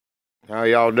How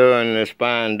y'all doing this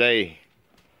fine day?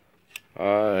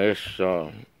 It's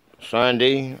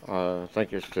Sunday. I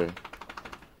think it's the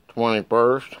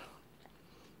 21st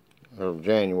of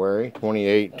January,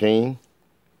 2018.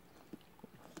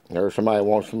 There's somebody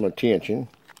wants some attention.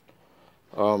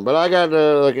 But I got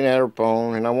looking at her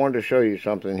phone, and I wanted to show you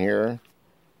something here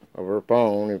of her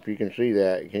phone, if you can see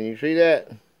that. Can you see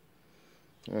that?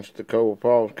 That's the Cole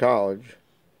Falls College.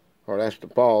 Or that's the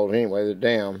falls anyway, the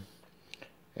dam.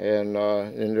 And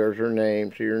then there's her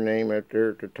name. See her name up there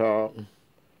at the top.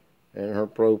 And her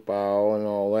profile and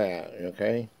all that,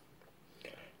 okay?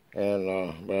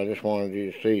 And, but I just wanted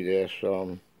you to see this.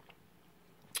 Home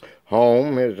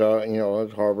is,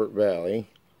 it's Harbert Valley.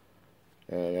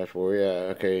 And that's where we're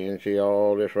at. Okay, you can see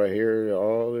all this right here,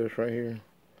 all this right here.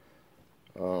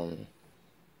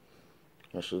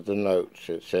 This is the notes.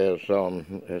 It says,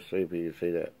 let's see if you can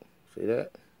see that. See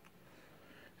that?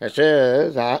 It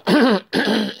says,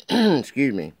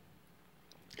 excuse me.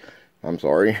 I'm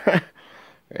sorry.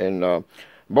 And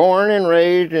born and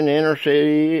raised in the inner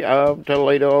city of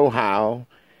Toledo, Ohio,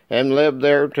 and lived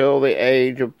there till the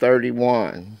age of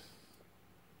 31.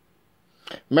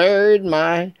 Married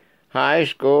my high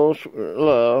school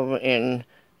love in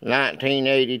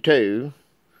 1982,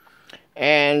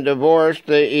 and divorced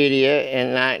the idiot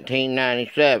in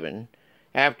 1997.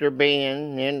 After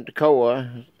being in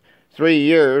Toccoa 3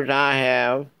 years, I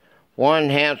have one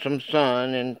handsome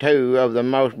son and two of the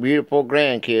most beautiful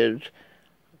grandkids.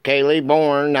 Kaylee,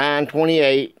 born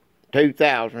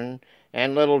 9/28/2000,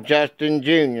 and little Justin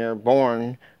Jr.,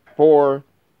 born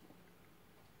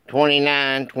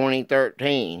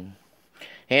 4/29/2013.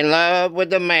 In love with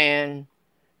the man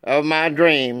of my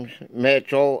dreams,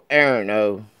 Mitchell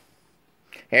Arano.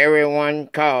 Everyone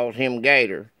calls him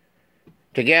Gator.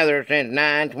 Together since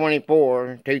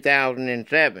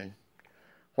 9/24/2007.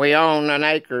 We own an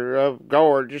acre of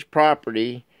gorgeous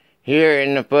property here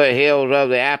in the foothills of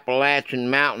the Appalachian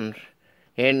Mountains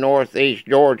in northeast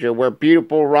Georgia, where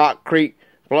beautiful Rock Creek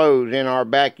flows in our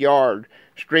backyard,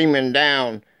 streaming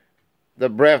down the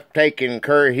breathtaking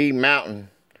Currahee Mountain.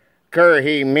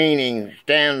 Currahee meaning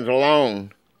stands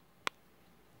alone.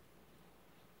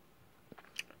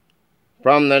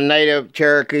 From the native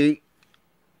Cherokee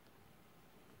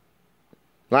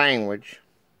language.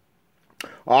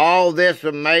 All this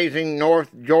amazing North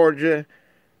Georgia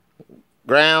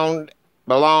ground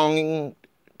belonging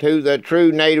to the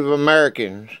true Native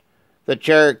Americans, the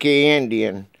Cherokee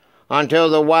Indian, until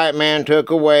the white man took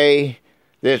away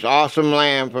this awesome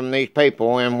land from these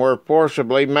people and were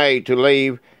forcibly made to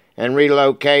leave and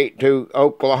relocate to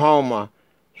Oklahoma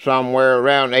somewhere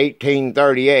around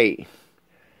 1838.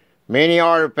 Many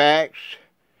artifacts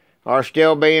are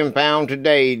still being found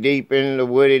today deep in the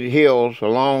wooded hills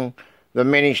along the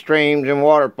many streams and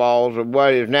waterfalls of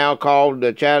what is now called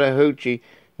the Chattahoochee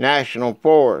National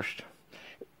Forest.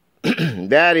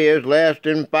 That is less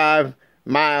than 5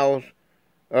 miles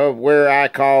of where I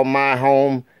call my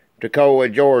home,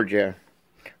 Toccoa, Georgia,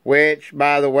 which,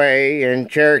 by the way, in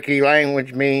Cherokee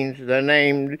language means the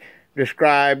name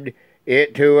described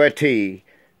it to a T.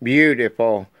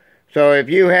 Beautiful. So if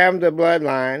you have the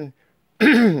bloodline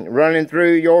running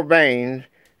through your veins,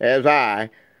 as I,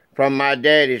 from my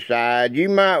daddy's side, you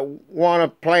might want to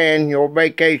plan your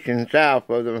vacation south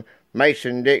of the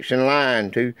Mason-Dixon line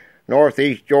to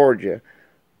northeast Georgia.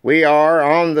 We are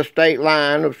on the state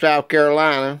line of South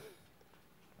Carolina,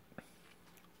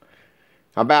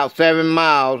 about 7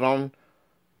 miles on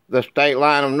the state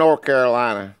line of North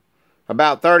Carolina,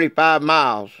 about 35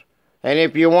 miles. And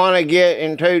if you want to get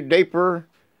into deeper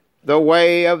the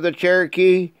way of the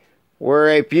Cherokee, where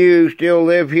a few still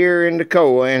live here in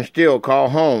Toccoa and still call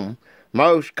home.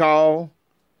 Most call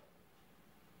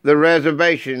the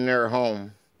reservation their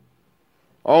home.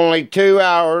 Only 2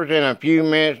 hours and a few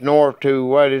minutes north to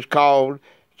what is called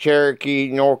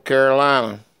Cherokee, North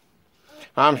Carolina.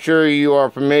 I'm sure you are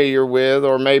familiar with,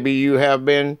 or maybe you have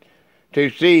been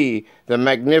to see the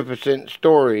magnificent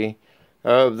story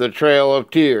of the Trail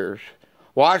of Tears.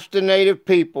 Watch the native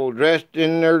people dressed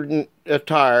in their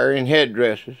attire and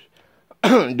headdresses,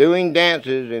 doing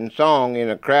dances and song in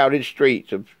the crowded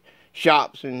streets of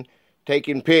shops and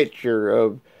taking picture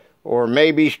of, or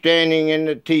maybe standing in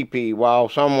the teepee while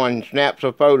someone snaps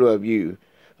a photo of you.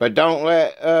 But don't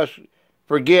let us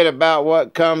forget about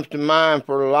what comes to mind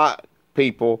for a lot of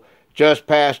people just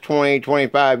past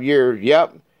 20-25 years.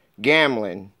 Yep,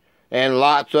 gambling, and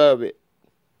lots of it.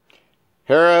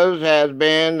 Harrah's has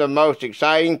been the most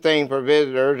exciting thing for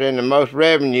visitors and the most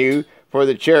revenue for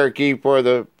the Cherokee for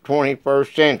the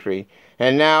 21st century.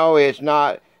 And now it's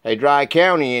not a dry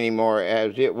county anymore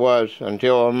as it was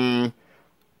until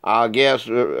I guess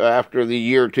after the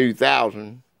year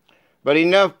 2000. But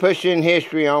enough pushing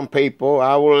history on people.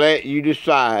 I will let you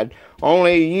decide.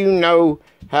 Only you know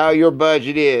how your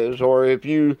budget is, or if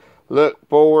you look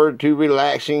forward to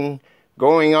relaxing,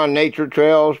 going on nature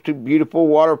trails to beautiful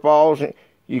waterfalls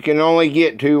you can only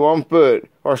get to on foot,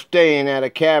 or staying at a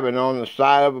cabin on the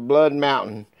side of a blood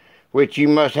mountain, which you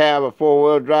must have a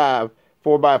four-wheel drive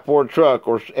 4x4 truck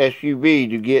or SUV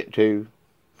to get to.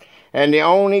 And the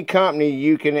only company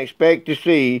you can expect to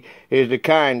see is the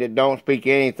kind that don't speak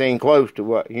anything close to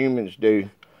what humans do.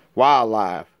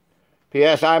 Wildlife.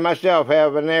 P.S. I myself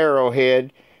have an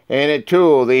arrowhead and a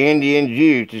tool the Indians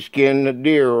used to skin the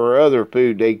deer or other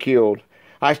food they killed.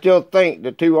 I still think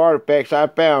the two artifacts I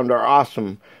found are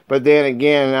awesome, but then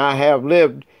again, I have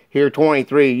lived here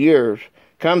 23 years.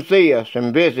 Come see us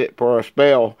and visit for a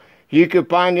spell. You could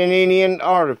find an Indian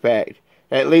artifact,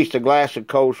 at least a glass of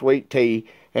cold sweet tea,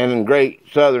 and great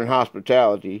southern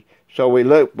hospitality. So we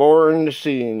look forward to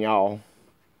seeing y'all.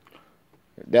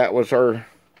 That was her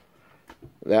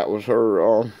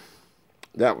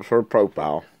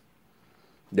profile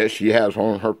that she has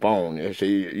on her phone.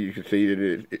 You can see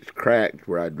that it's cracked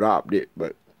where I dropped it,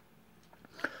 but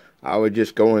I was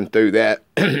just going through that.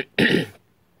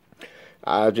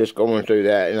 I was just going through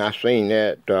that, and I seen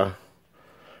that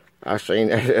how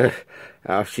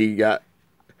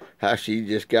she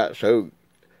just got so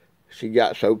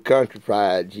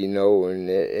countrified, you know, and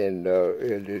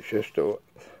it's just a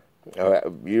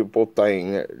beautiful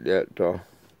thing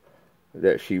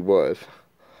that she was.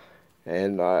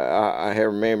 And I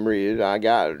have memories. I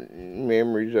got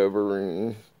memories of her,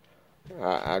 and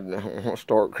I don't want to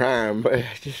start crying, but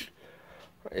it's just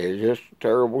a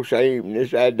terrible shame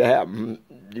this had to happen.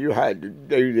 You had to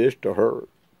do this to her.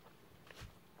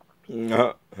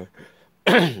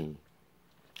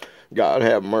 God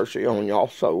have mercy on y'all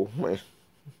soul, man.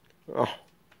 Oh,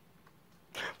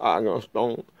 I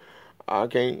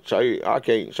can't say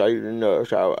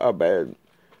enough how bad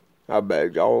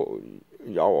y'all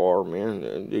are, man,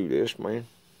 to do this, man.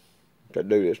 To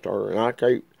do this to her. And I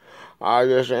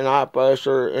fuss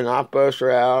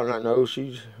her out, and I know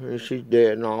she's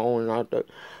dead and all, and I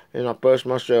fuss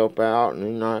myself out,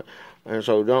 and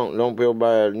so don't feel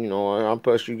bad, you know. I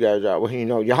push you guys out. Well, you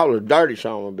know, y'all are dirty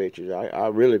son of bitches. I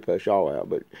really push y'all out,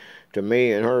 but to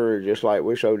me and her, it's just like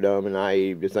we're so dumb and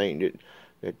naive to think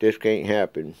that this can't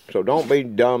happen. So don't be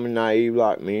dumb and naive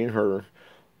like me and her.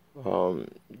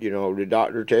 You know, the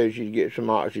doctor tells you to get some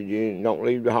oxygen. Don't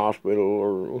leave the hospital,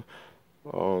 or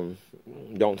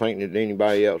don't think that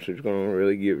anybody else is going to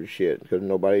really give a shit, because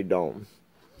nobody don't.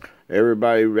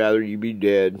 Everybody would rather you be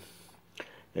dead.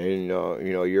 And,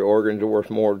 you know, your organs are worth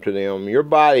more to them. Your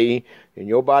body and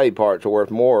your body parts are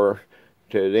worth more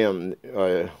to them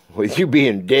with you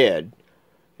being dead.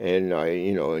 And,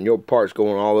 you know, and your parts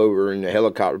going all over, and the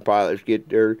helicopter pilots get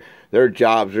their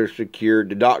jobs are secured.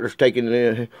 The doctors taking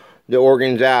the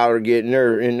organs out are getting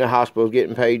in the hospitals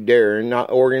getting paid there, and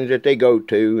not organs that they go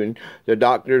to, and the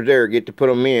doctors there get to put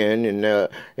them in, and the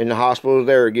hospitals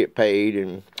there get paid,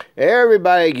 and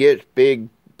everybody gets big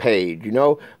paid, you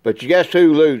know. But guess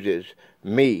who loses?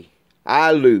 Me.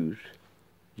 I lose.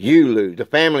 You lose. The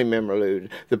family member loses.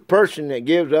 The person that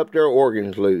gives up their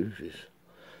organs loses.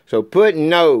 So put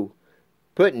no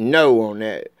on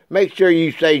that. Make sure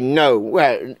you say no.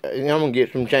 Well, I'm going to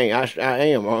get some change. I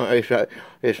am.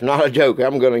 It's not a joke.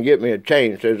 I'm going to get me a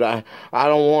change. Says I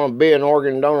don't want to be an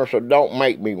organ donor, so don't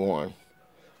make me one.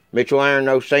 Mitchell Iron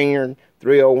Sr.,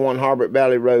 301 Harbert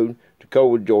Valley Road,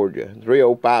 Tacoma, Georgia,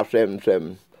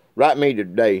 30577. Write me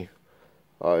today.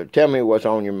 Tell me what's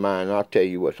on your mind. I'll tell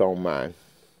you what's on mine.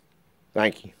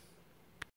 Thank you.